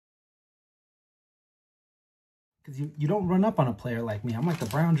Because you don't run up on a player like me. I'm like the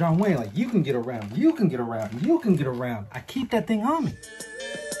Brown John Wayne. Like, you can get around, you can get around, you can get around. I keep that thing on me.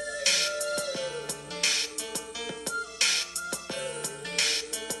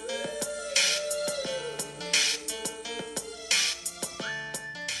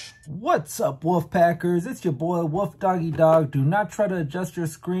 What's up, Wolfpackers? It's your boy, Wolf Doggy Dog. Do not try to adjust your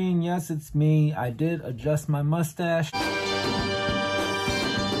screen. Yes, it's me. I did adjust my mustache.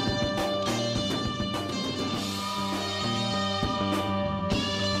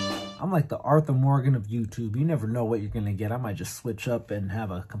 I'm like the Arthur Morgan of YouTube. You never know what you're going to get. I might just switch up and have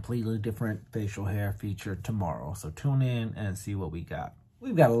a completely different facial hair feature tomorrow. So tune in and see what we got.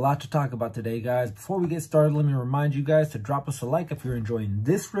 We've got a lot to talk about today, guys. Before we get started, let me remind you guys to drop us a like if you're enjoying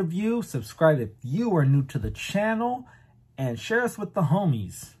this review, subscribe if you are new to the channel, and share us with the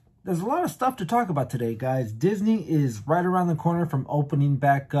homies. There's a lot of stuff to talk about today, guys. Disney is right around the corner from opening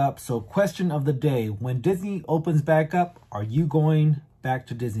back up. So question of the day, when Disney opens back up, are you going back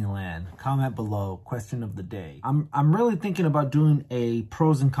to Disneyland? Comment below. Question of the day. I'm really thinking about doing a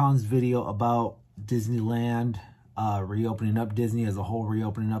pros and cons video about Disneyland, reopening up, Disney as a whole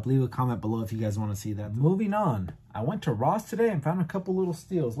reopening up. Leave a comment below if you guys want to see that. Moving on, I went to Ross today and found a couple little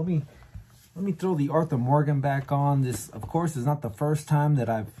steals. Let me throw the Arthur Morgan back on. This, of course, is not the first time that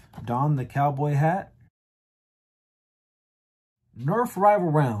I've donned the cowboy hat. Nerf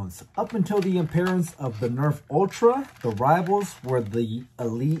rival rounds. Up until the appearance of the Nerf Ultra, the rivals were the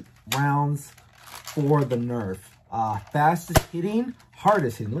elite rounds for the Nerf. Fastest hitting,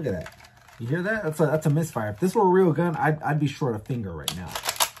 hardest hitting. Look at that. You hear that? That's a misfire. If this were a real gun, I'd be short a finger right now.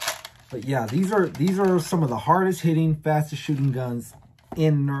 But yeah, these are some of the hardest hitting, fastest shooting guns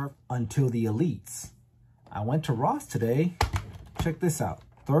in Nerf until the elites. I went to Ross today. Check this out.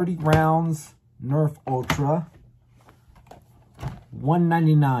 30 rounds Nerf Ultra.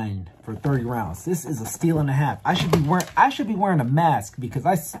 $1.99 for 30 rounds. This is a steal and a half. I should be wearing a mask because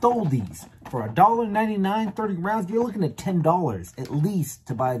I stole these for $1.99. 30 rounds. You're looking at $10 at least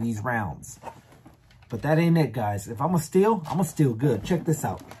to buy these rounds. But that ain't it, guys. If I'm gonna steal good. Check this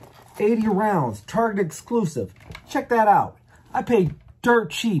out. 80 rounds, Target exclusive. Check that out. I paid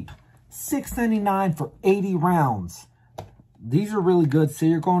dirt cheap, $6.99 for 80 rounds. These are really good. Say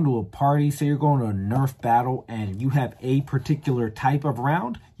you're going to a party, say you're going to a Nerf battle, and you have a particular type of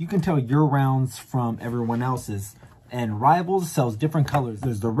round. You can tell your rounds from everyone else's. And Rivals sells different colors.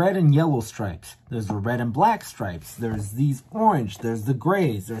 There's the red and yellow stripes. There's the red and black stripes. There's these orange. There's the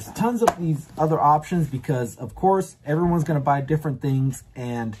grays. There's tons of these other options because, of course, everyone's going to buy different things.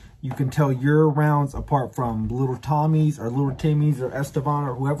 And you can tell your rounds apart from Little Tommy's or Little Timmy's or Esteban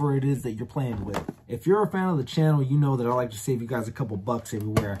or whoever it is that you're playing with. If you're a fan of the channel, you know that I like to save you guys a couple bucks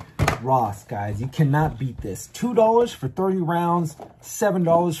everywhere. Ross, guys, you cannot beat this. $2 for 30 rounds,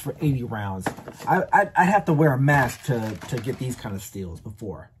 $7 for 80 rounds. I have to wear a mask to get these kind of steals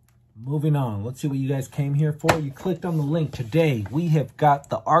before. Moving on, let's see what you guys came here for. You clicked on the link. Today, we have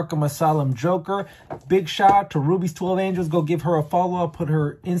got the Arkham Asylum Joker. Big shout out to Ruby's 12 Angels. Go give her a follow. I'll put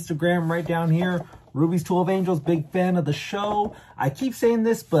her Instagram right down here. Ruby's 12 Angels, big fan of the show. I keep saying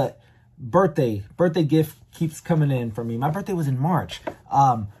this, but birthday gift keeps coming in for me. My birthday was in March.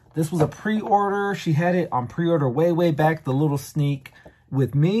 This was a pre-order. She had it on pre-order way back, the little sneak.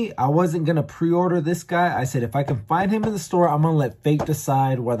 With me, I wasn't going to pre-order this guy. I said, if I can find him in the store, I'm going to let fate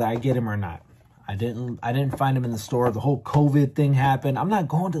decide whether I get him or not. I didn't find him in the store. The whole COVID thing happened. I'm not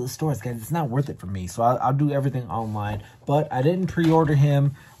going to the stores, guys. It's not worth it for me. So I'll do everything online. But I didn't pre-order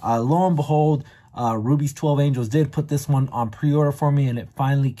him. Lo and behold, Ruby's 12 Angels did put this one on pre-order for me, and it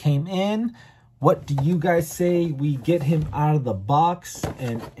finally came in. What do you guys say we get him out of the box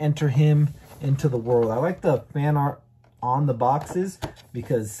and enter him into the world? I like the fan art on the boxes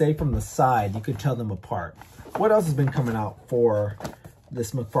because, say, from the side, you could tell them apart. What else has been coming out for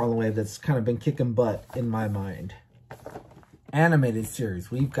this McFarlane wave that's kind of been kicking butt in my mind? Animated series.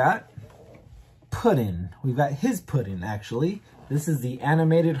 We've got Puddin'. We've got his Puddin', actually. This is the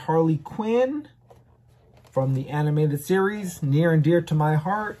animated Harley Quinn from the animated series, near and dear to my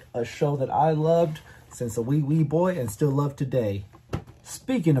heart, a show that I loved since a wee boy and still love today.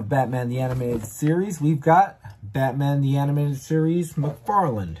 Speaking of Batman the Animated Series, we've got Batman the Animated Series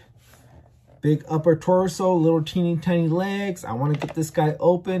McFarlane. Big upper torso, little teeny tiny legs. I want to get this guy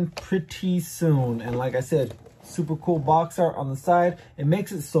open pretty soon. And like I said, super cool box art on the side. It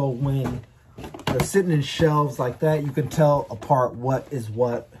makes it so when they're sitting in shelves like that, you can tell apart what is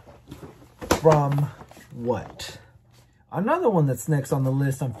what from what. Another one that's next on the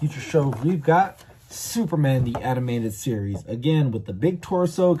list on future shows, we've got Superman the animated series. Again, with the big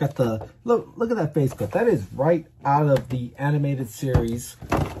torso, got the look at that face cut. That is right out of the animated series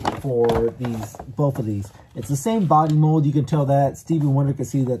for both of these. It's the same body mold. You can tell that. Stevie Wonder can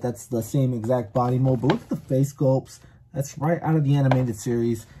see that that's the same exact body mold. But look at the face sculpts. That's right out of the animated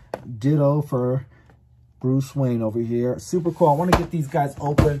series. Ditto for Bruce Wayne over here. Super cool. I want to get these guys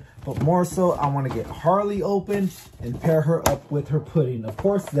open, but more so, I want to get Harley open and pair her up with her pudding. Of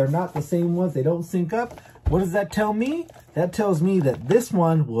course, they're not the same ones. They don't sync up. What does that tell me? That tells me that this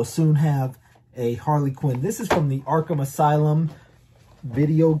one will soon have a Harley Quinn. This is from the Arkham Asylum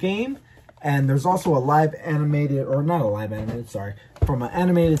video game. And there's also a live animated, or not a live animated, sorry, from an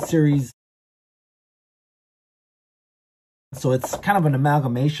animated series. So it's kind of an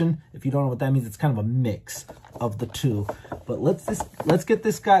amalgamation. If you don't know what that means, it's kind of a mix of the two. But let's get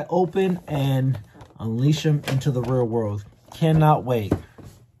this guy open and unleash him into the real world. Cannot wait.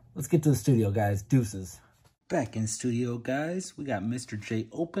 Let's get to the studio, guys. Deuces. Back in studio, guys. We got Mr. J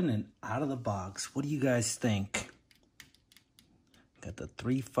open and out of the box. What do you guys think? Got the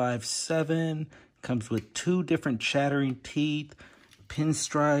 357. Comes with 2 different chattering teeth.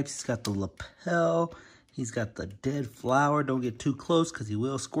 Pinstripes. He's got the lapel. He's got the dead flower. Don't get too close because he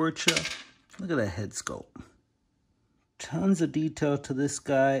will squirt you. Look at that head sculpt. Tons of detail to this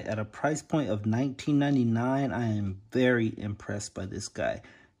guy at a price point of $19.99. I am very impressed by this guy.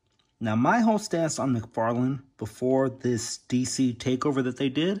 Now, my whole stance on McFarlane before this DC takeover that they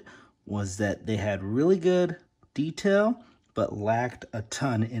did was that they had really good detail, but lacked a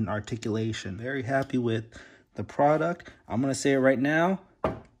ton in articulation. Very happy with the product. I'm going to say it right now,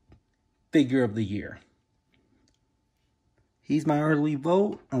 figure of the year. He's my early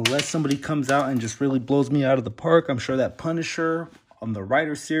vote, unless somebody comes out and just really blows me out of the park. I'm sure that Punisher on the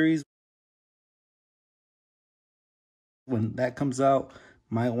Rider series, when that comes out,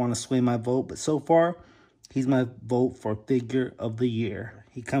 might want to sway my vote. But so far, he's my vote for figure of the year.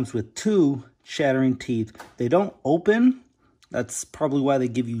 He comes with 2 chattering teeth. They don't open. That's probably why they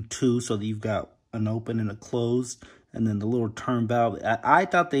give you 2, so that you've got an open and a closed. And then the little turnabout. I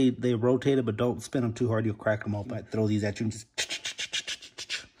thought they rotated, but don't spin them too hard. You'll crack them open. I throw these at you and just...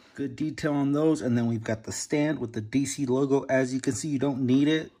 Good detail on those. And then we've got the stand with the DC logo. As you can see, you don't need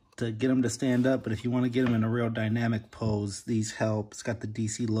it to get them to stand up. But if you want to get them in a real dynamic pose, these help. It's got the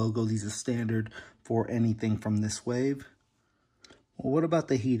DC logo. These are standard for anything from this wave. Well, what about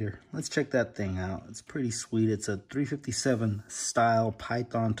the heater? Let's check that thing out. It's pretty sweet. It's a 357 style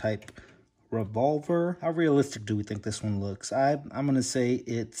Python type revolver. How realistic do we think this one looks? I'm going to say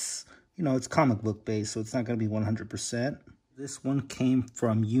it's, it's comic book based, so it's not going to be 100%. This one came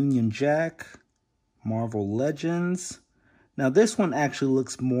from Union Jack, Marvel Legends. Now, this one actually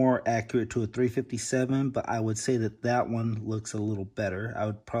looks more accurate to a 357, but I would say that one looks a little better. I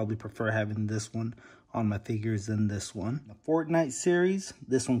would probably prefer having this one on my figures than this one. The Fortnite series,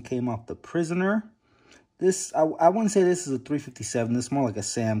 this one came off the Prisoner. This, I wouldn't say this is a 357. This is more like a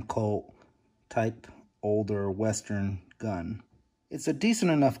Sam Colt type older Western gun. It's a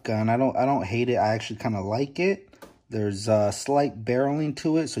decent enough gun. I don't hate it. I actually kind of like it. There's a slight barreling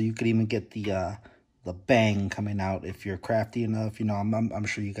to it, so you could even get the bang coming out if you're crafty enough. I'm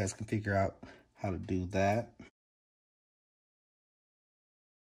sure you guys can figure out how to do that.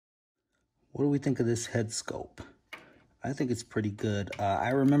 What do we think of this head sculpt? I think it's pretty good. I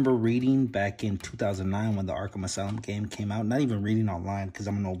remember reading back in 2009 when the Arkham Asylum game came out. Not even reading online because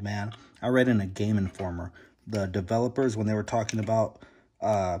I'm an old man. I read in a Game Informer. The developers, when they were talking about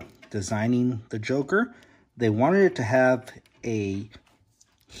designing the Joker, they wanted it to have a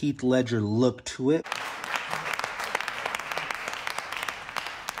Heath Ledger look to it.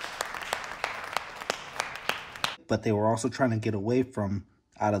 But they were also trying to get away from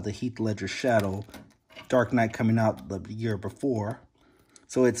out of the Heath Ledger shadow. Dark Knight coming out the year before.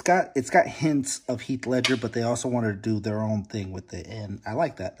 So it's got hints of Heath Ledger, but they also wanted to do their own thing with it. And I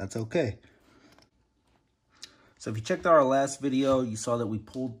like that. That's okay. So if you checked out our last video, you saw that we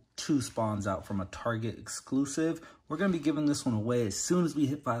pulled 2 spawns out from a Target exclusive. We're going to be giving this one away as soon as we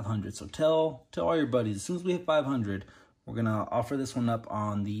hit 500. So tell all your buddies, as soon as we hit 500, we're going to offer this one up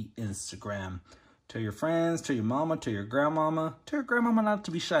on the Instagram. Tell your friends, tell your mama, tell your grandmama. Tell your grandmama not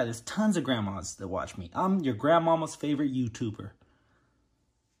to be shy. There's tons of grandmas that watch me. I'm your grandmama's favorite YouTuber.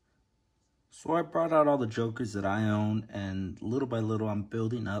 So I brought out all the Jokers that I own, and little by little, I'm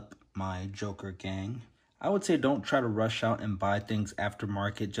building up my Joker gang. I would say don't try to rush out and buy things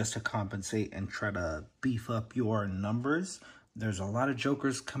aftermarket just to compensate and try to beef up your numbers. There's a lot of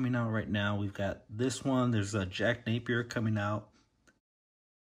Jokers coming out right now. We've got this one. There's a Jack Napier coming out.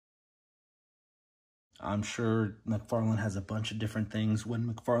 I'm sure McFarlane has a bunch of different things.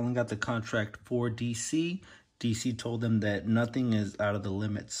 When McFarlane got the contract for DC, DC told them that nothing is out of the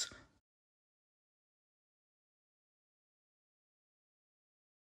limits.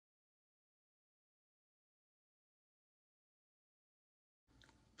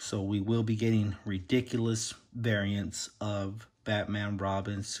 So we will be getting ridiculous variants of Batman,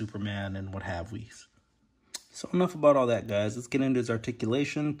 Robin, Superman, and what have we. So enough about all that, guys. Let's get into his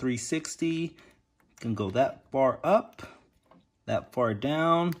articulation. 360. Can go that far up, that far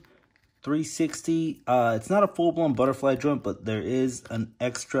down. 360. It's not a full-blown butterfly joint, but there is an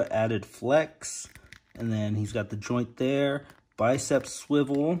extra added flex. And then he's got the joint there. Bicep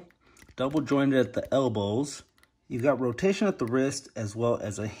swivel. Double jointed at the elbows. You've got rotation at the wrist as well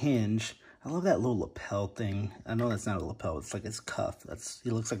as a hinge. I love that little lapel thing. I know that's not a lapel. It's like his cuff.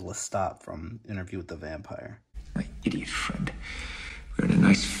 He looks like Lestat from Interview with the Vampire. My idiot friend. We're in a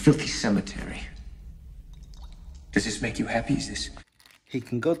nice filthy cemetery. Does this make you happy? Is this... He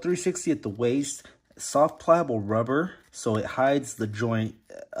can go 360 at the waist. Soft pliable rubber, so it hides the joint.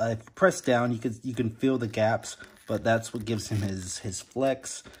 If you press down, you can feel the gaps, but that's what gives him his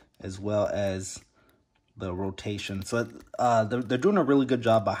flex as well as the rotation. So they're doing a really good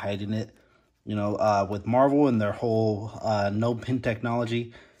job by hiding it. You know, with Marvel and their whole no pin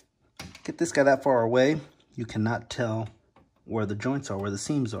technology, get this guy that far away, you cannot tell where the joints are, where the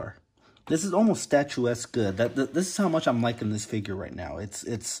seams are. This is almost statuesque good. This is how much I'm liking this figure right now.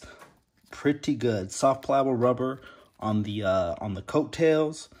 It's pretty good. Soft pliable rubber on the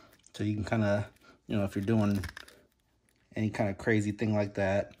coattails, so you can kind of, you know, if you're doing any kind of crazy thing like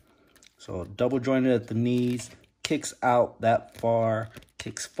that. So double jointed at the knees, kicks out that far,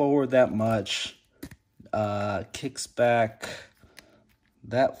 kicks forward that much, kicks back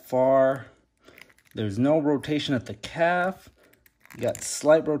that far. There's no rotation at the calf. You got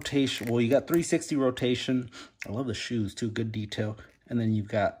slight rotation. Well, you got 360 rotation. I love the shoes too, good detail. And then you've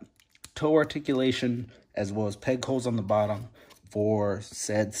got toe articulation as well as peg holes on the bottom for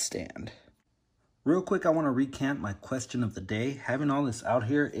said stand. Real quick, I want to recant my question of the day. Having all this out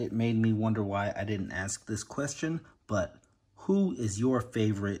here, it made me wonder why I didn't ask this question. But who is your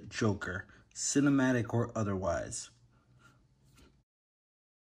favorite Joker, cinematic or otherwise?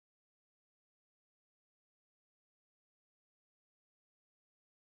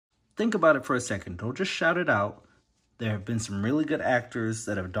 Think about it for a second. Don't just shout it out. There have been some really good actors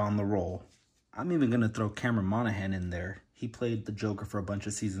that have donned the role. I'm even going to throw Cameron Monaghan in there. He played the Joker for a bunch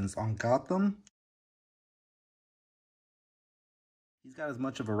of seasons on Gotham. He's got as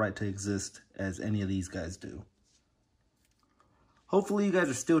much of a right to exist as any of these guys do. Hopefully you guys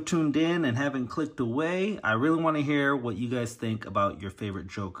are still tuned in and haven't clicked away. I really want to hear what you guys think about your favorite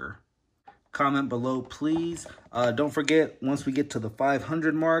Joker. Comment below, please. Don't forget, once we get to the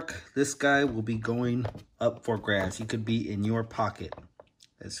 500 mark, this guy will be going up for grabs. He could be in your pocket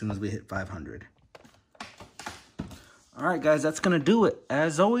as soon as we hit 500. All right, guys, that's going to do it.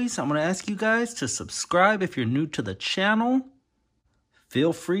 As always, I'm going to ask you guys to subscribe if you're new to the channel.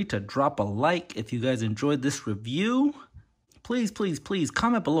 Feel free to drop a like if you guys enjoyed this review. Please, please, please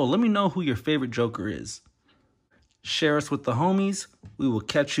comment below. Let me know who your favorite Joker is. Share us with the homies. We will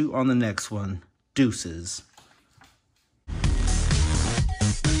catch you on the next one. Deuces.